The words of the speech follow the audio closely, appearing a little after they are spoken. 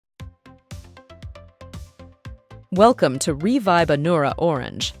Welcome to ReVibe ANURA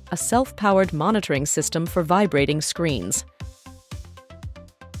Orange, a self-powered monitoring system for vibrating screens.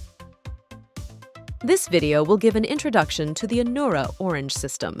 This video will give an introduction to the ANURA Orange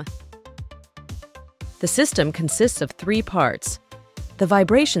system. The system consists of three parts: the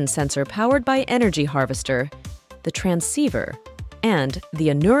vibration sensor powered by energy harvester, the transceiver, and the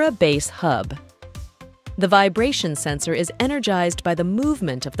ANURA base hub. The vibration sensor is energized by the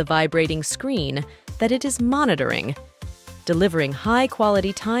movement of the vibrating screen that it is monitoring, delivering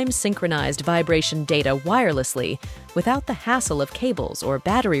high-quality time-synchronized vibration data wirelessly without the hassle of cables or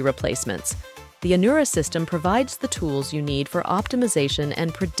battery replacements. The ANURA system provides the tools you need for optimization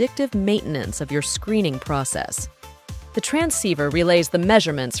and predictive maintenance of your screening process. The transceiver relays the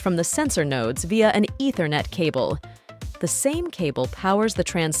measurements from the sensor nodes via an Ethernet cable. The same cable powers the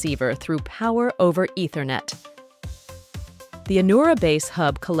transceiver through Power over Ethernet. The ANURA base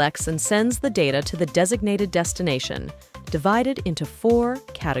hub collects and sends the data to the designated destination, divided into four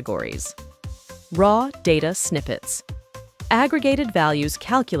categories: raw data snippets, aggregated values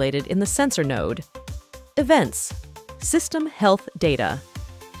calculated in the sensor node, events, system health data.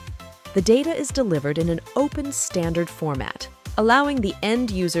 The data is delivered in an open standard format, allowing the end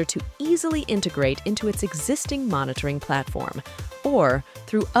user to easily integrate into its existing monitoring platform or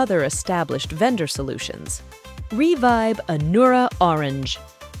through other established vendor solutions. ReVibe ANURA Orange.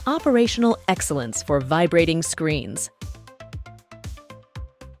 Operational excellence for vibrating screens.